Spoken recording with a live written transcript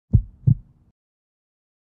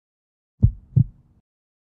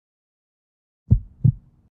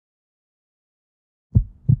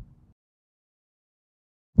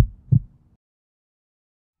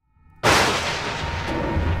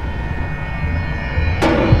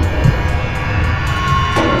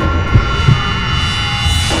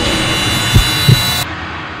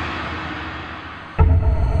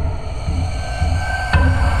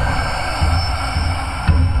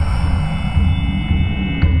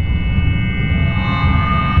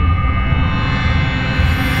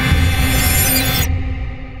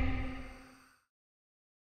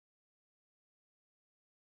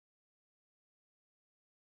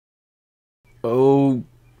Oh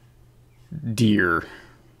dear.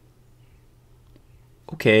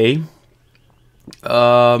 Okay.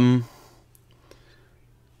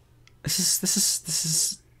 This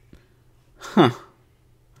is huh.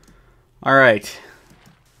 Alright.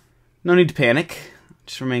 No need to panic.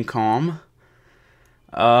 Just remain calm.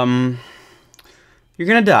 You're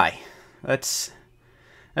gonna die. That's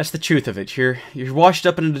the truth of it. You're washed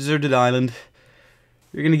up in a deserted island.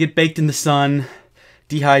 You're gonna get baked in the sun,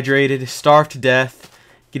 dehydrated, starve to death,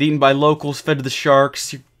 get eaten by locals, fed to the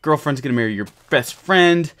sharks. Your girlfriend's gonna marry your best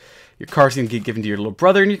friend. Your car's gonna get given to your little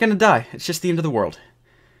brother, and you're gonna die. It's just the end of the world.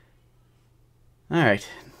 Alright.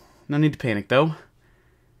 No need to panic, though.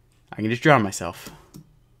 I can just drown myself.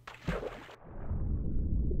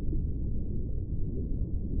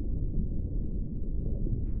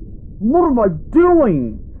 What am I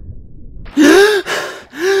doing?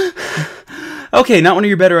 Okay, not one of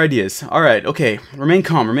your better ideas. Alright, okay. Remain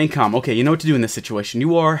calm, remain calm. Okay, you know what to do in this situation.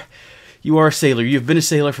 You are a sailor. You've been a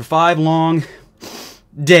sailor for 5 long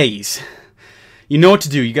days. You know what to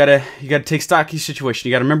do. You gotta take stock of your situation.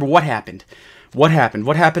 You gotta remember what happened. What happened?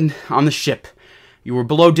 What happened on the ship? You were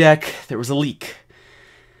below deck. There was a leak.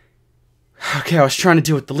 Okay, I was trying to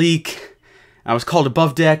deal with the leak. I was called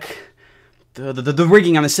above deck. The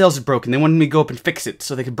rigging on the sails is broken. They wanted me to go up and fix it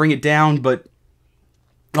so they could bring it down, but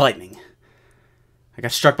lightning. I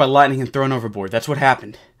got struck by lightning and thrown overboard. That's what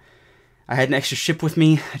happened. I had an extra ship with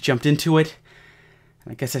me. I jumped into it.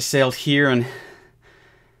 I guess I sailed here, and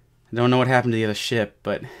I don't know what happened to the other ship,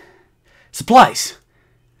 but supplies.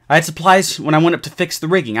 I had supplies when I went up to fix the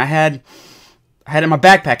rigging. I had it in my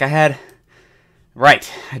backpack. I had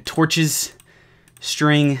torches,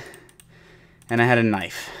 string, and I had a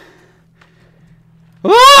knife.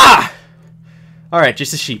 Ah! Alright,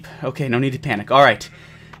 just a sheep. Okay, no need to panic. Alright,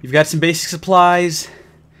 you've got some basic supplies.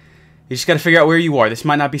 You just gotta figure out where you are. This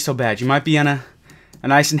might not be so bad. You might be on a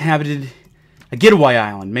nice inhabited, a getaway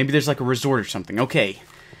island. Maybe there's like a resort or something. Okay,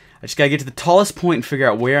 I just gotta get to the tallest point and figure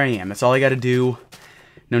out where I am. That's all I gotta do.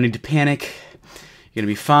 No need to panic. You're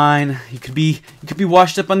gonna be fine. You could be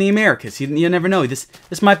washed up on the Americas. You never know. This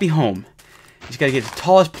might be home. You just gotta get to the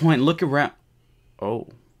tallest point and look around. Oh.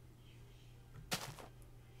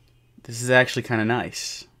 This is actually kind of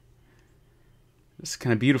nice. This is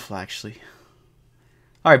kind of beautiful, actually.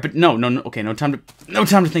 All right, but no. Okay, no time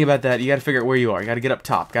to think about that. You got to figure out where you are. You got to get up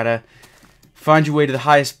top. Got to find your way to the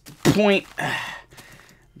highest point.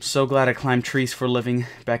 I'm so glad I climbed trees for a living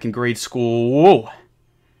back in grade school. Whoa.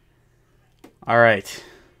 All right.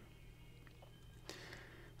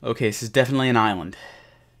 Okay, this is definitely an island.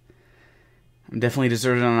 I'm definitely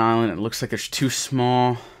deserted on an island. It looks like it's too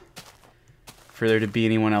small for there to be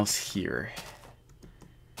anyone else here.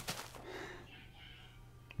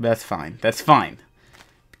 That's fine. That's fine.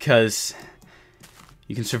 Because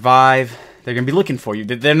you can survive. They're going to be looking for you.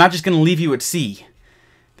 They're not just going to leave you at sea.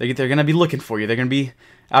 They're going to be looking for you. They're going to be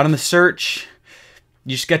out on the search.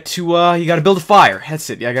 You just got to, you got to build a fire. That's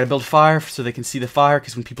it. Yeah, I got to build a fire so they can see the fire.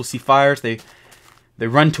 Because when people see fires, they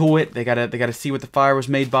run to it. They gotta see what the fire was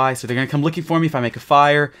made by. So they're going to come looking for me if I make a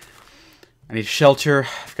fire. I need shelter.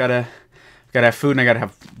 I've got to have food and I gotta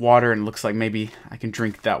have water, and it looks like maybe I can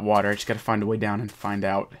drink that water. I just gotta find a way down and find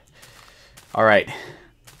out. Alright.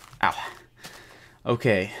 Ow.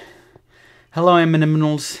 Okay. Hello,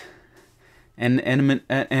 aminimals. And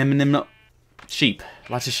sheep.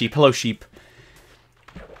 Lots of sheep. Hello, sheep.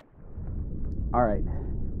 Alright.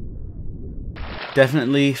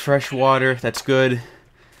 Definitely fresh water. That's good.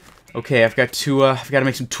 Okay, I've got to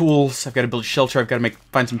make some tools. I've got to build a shelter. I've got to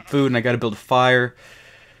find some food, and I got to build a fire.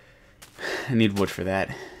 I need wood for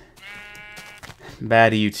that.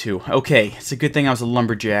 Bad to you too. Okay, it's a good thing I was a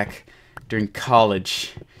lumberjack during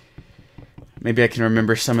college. Maybe I can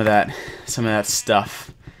remember some of that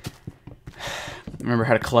stuff. I remember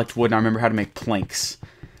how to collect wood, and I remember how to make planks.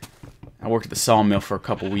 I worked at the sawmill for a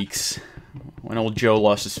couple weeks when old Joe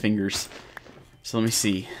lost his fingers. So let me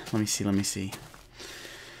see.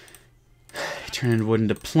 Turn wood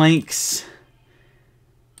into planks,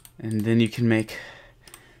 and then you can make.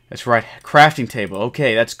 That's right, crafting table.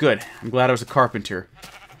 Okay, that's good. I'm glad I was a carpenter.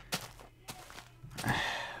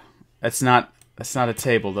 That's not a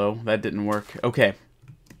table though. That didn't work. Okay.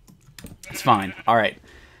 It's fine. All right.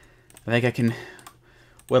 I think I can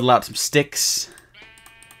whittle out some sticks.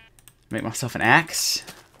 Make myself an axe.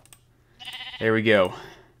 There we go.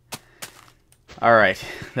 All right.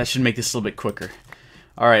 That should make this a little bit quicker.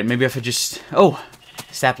 All right, maybe if I just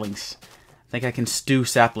saplings. I think I can stew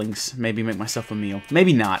saplings, maybe make myself a meal.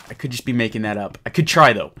 Maybe not. I could just be making that up. I could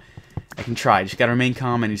try, though. I can try. Just gotta remain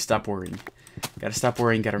calm. I need to stop worrying. Gotta stop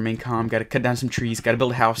worrying. Gotta remain calm. Gotta cut down some trees. Gotta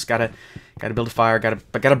build a house. Gotta build a fire.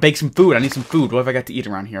 Gotta bake some food. I need some food. What have I got to eat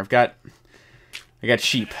around here? I got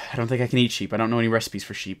sheep. I don't think I can eat sheep. I don't know any recipes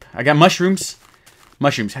for sheep. I got mushrooms.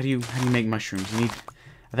 Mushrooms. How do you make mushrooms?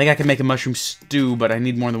 I think I can make a mushroom stew, but I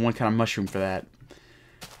need more than one kind of mushroom for that.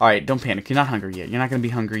 Alright, don't panic. You're not hungry yet. You're not going to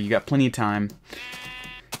be hungry. You got plenty of time.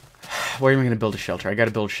 Where am I going to build a shelter? I got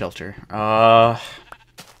to build a shelter. I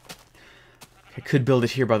could build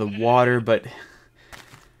it here by the water, but...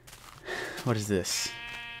 What is this?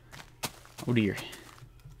 Oh dear.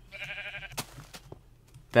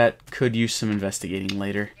 That could use some investigating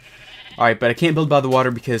later. Alright, but I can't build by the water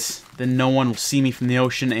because then no one will see me from the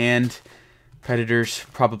ocean, and predators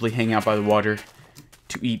probably hang out by the water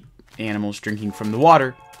to eat animals drinking from the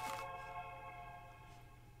water.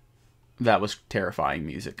 That was terrifying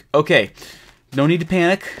music. Okay, no need to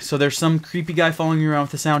panic. So there's some creepy guy following you around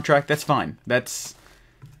with the soundtrack. That's fine. That's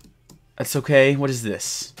okay. What is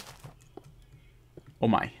this? Oh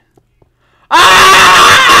my.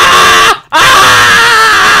 Ah! Ah!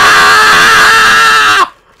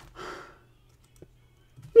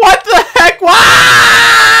 What the heck?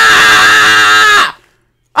 Ah!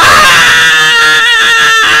 Ah!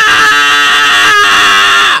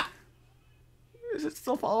 Is it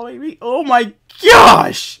still following me? Oh my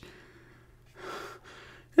gosh!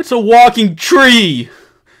 It's a walking tree!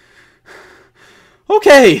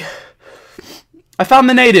 Okay. I found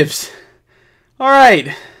the natives.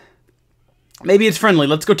 Alright. Maybe it's friendly.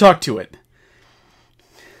 Let's go talk to it.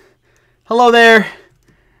 Hello there.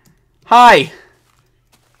 Hi.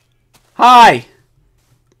 Hi.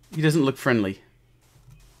 He doesn't look friendly.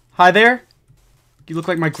 Hi there. You look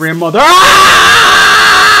like my grandmother.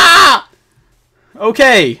 Ah!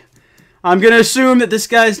 Okay. I'm gonna assume that this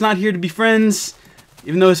guy's not here to be friends.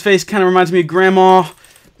 Even though his face kind of reminds me of Grandma. I'm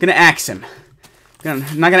gonna axe him.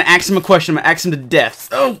 I'm not gonna axe him a question. I'm gonna axe him to death.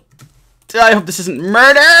 Oh! I hope this isn't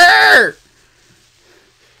murder!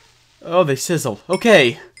 Oh, they sizzle.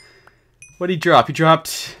 Okay. What did he drop? He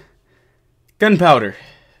dropped gunpowder.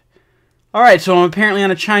 Alright, so I'm apparently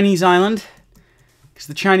on a Chinese island. Because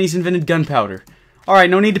the Chinese invented gunpowder. Alright,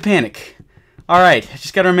 no need to panic. Alright, I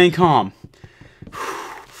just gotta remain calm.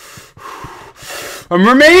 I'm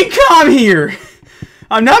remaining calm here!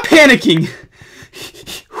 I'm not panicking!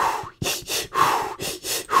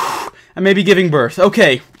 I may be giving birth.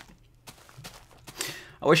 Okay.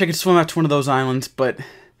 I wish I could swim out to one of those islands, but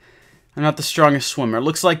I'm not the strongest swimmer. It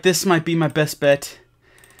looks like this might be my best bet.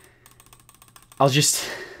 I'll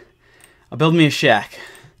build me a shack.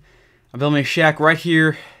 I'll build me a shack right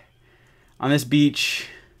here on this beach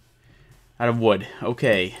out of wood.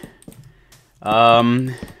 Okay.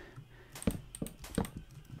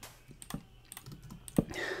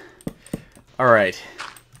 Alright.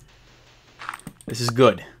 This is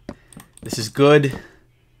good. This is good.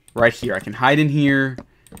 Right here. I can hide in here.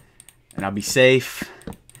 And I'll be safe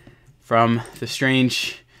from the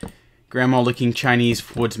strange grandma-looking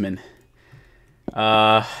Chinese woodsman.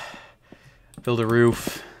 Build a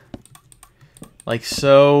roof. Like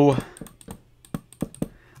so.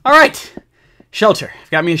 Alright! Shelter.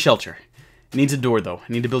 I've got me a shelter. It needs a door, though.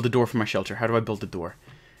 I need to build a door for my shelter. How do I build a door?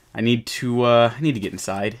 I need to get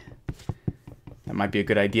inside. That might be a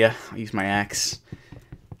good idea. I'll use my axe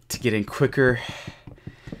to get in quicker.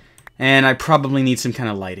 And I probably need some kind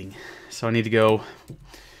of lighting. So I need to go...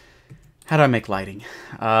 How do I make lighting?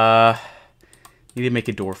 Need to make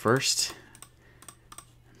a door first.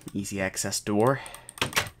 Easy access door.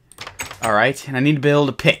 Alright, and I need to build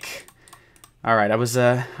a pick. Alright, I was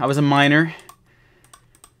a miner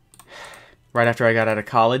right after I got out of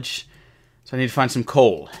college. So I need to find some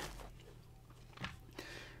coal.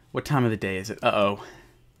 What time of the day is it? Uh-oh.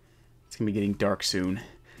 It's gonna be getting dark soon.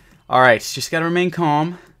 Alright, just gotta remain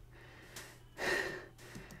calm.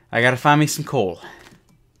 I gotta find me some coal.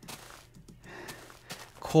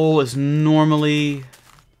 Coal is normally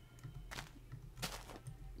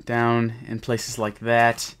down in places like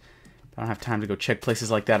that. I don't have time to go check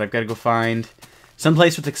places like that. I've got to go find some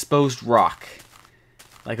place with exposed rock.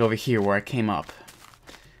 Like over here where I came up.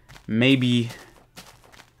 Maybe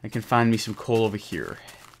I can find me some coal over here.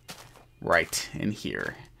 Right in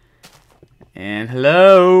here. And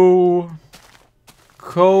hello?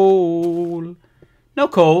 Coal. No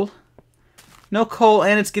coal. No coal,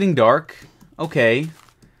 and it's getting dark. Okay.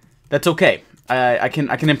 That's okay. I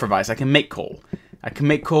can improvise. I can make coal. I can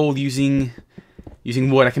make coal using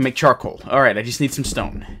wood. I can make charcoal. Alright, I just need some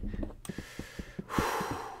stone.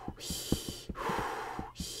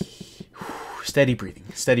 Steady breathing.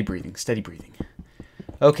 Steady breathing. Steady breathing.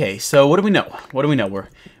 Okay, so what do we know? What do we know? We're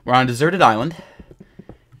on a deserted island.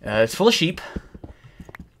 It's full of sheep.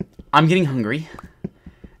 I'm getting hungry.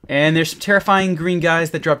 And there's some terrifying green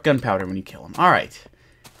guys that drop gunpowder when you kill them. Alright.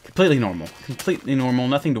 Completely normal. Completely normal.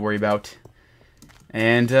 Nothing to worry about.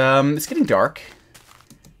 And, it's getting dark.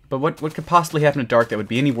 But what could possibly happen at dark that would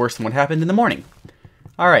be any worse than what happened in the morning?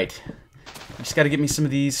 Alright. I just gotta get me some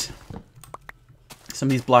of these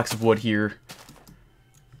blocks of wood here.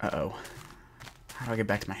 Uh-oh. How do I get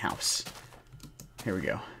back to my house? Here we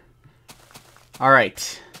go.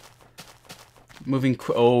 Alright. Moving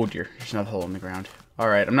oh dear, there's another hole in the ground.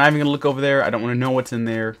 Alright, I'm not even gonna look over there. I don't want to know what's in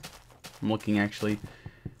there. I'm looking, actually.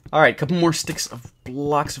 Alright, couple more sticks of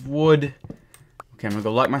blocks of wood. Okay, I'm gonna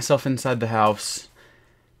go lock myself inside the house.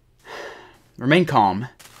 Remain calm.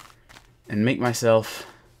 And make myself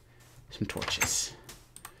some torches.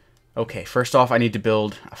 Okay, first off, I need to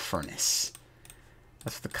build a furnace.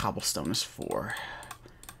 That's what the cobblestone is for.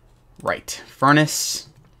 Right, furnace.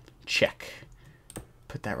 Check.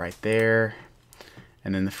 Put that right there.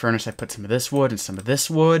 And then the furnace, I put some of this wood and some of this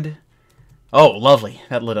wood. Oh, lovely.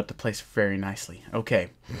 That lit up the place very nicely. Okay.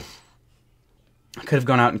 I could have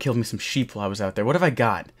gone out and killed me some sheep while I was out there. What have I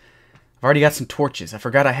got? I've already got some torches. I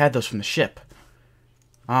forgot I had those from the ship.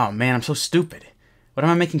 Oh, man, I'm so stupid. What am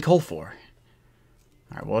I making coal for?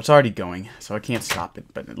 Alright, well, it's already going, so I can't stop it.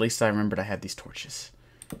 But at least I remembered I had these torches.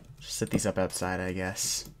 Just set these up outside, I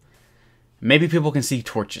guess. Maybe people can see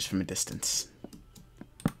torches from a distance.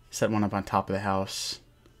 Set one up on top of the house.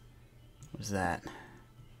 What was that?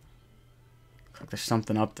 Looks like there's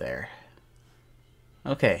something up there.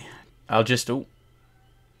 Okay. I'll just... Oh.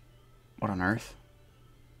 What on earth?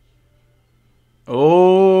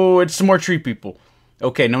 Oh, it's some more tree people.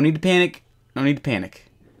 Okay, no need to panic. No need to panic.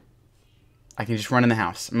 I can just run in the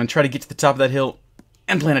house. I'm going to try to get to the top of that hill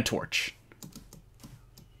and plant a torch.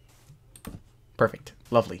 Perfect.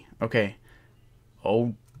 Lovely. Okay.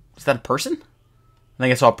 Oh, is that a person? I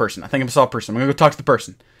think I saw a person. I'm going to go talk to the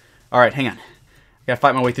person. Alright, hang on. I gotta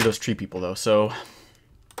fight my way through those tree people, though, so...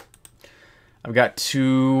 I've got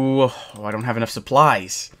to... Oh, I don't have enough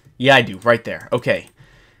supplies. Yeah, I do. Right there. Okay.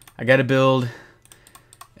 I gotta build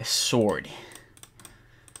a sword.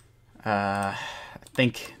 I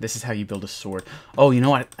think this is how you build a sword. Oh, you know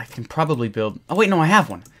what? I can probably build... Oh, wait, no, I have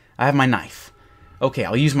one. I have my knife. Okay,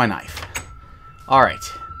 I'll use my knife.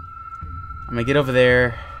 Alright. I'm gonna get over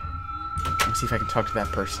there... Let's see if I can talk to that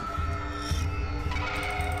person.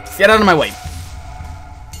 Get out of my way!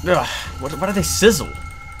 Ugh, what do they sizzle?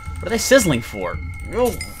 What are they sizzling for?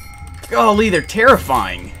 Oh, golly, they're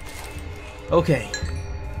terrifying. Okay.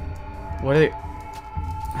 What are they...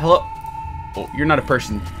 Hello? Oh, you're not a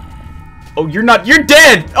person. Oh, you're not... You're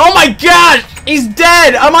dead! Oh my gosh! He's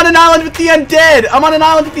dead! I'm on an island with the undead! I'm on an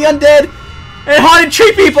island with the undead and haunted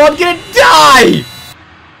tree people! I'm gonna die!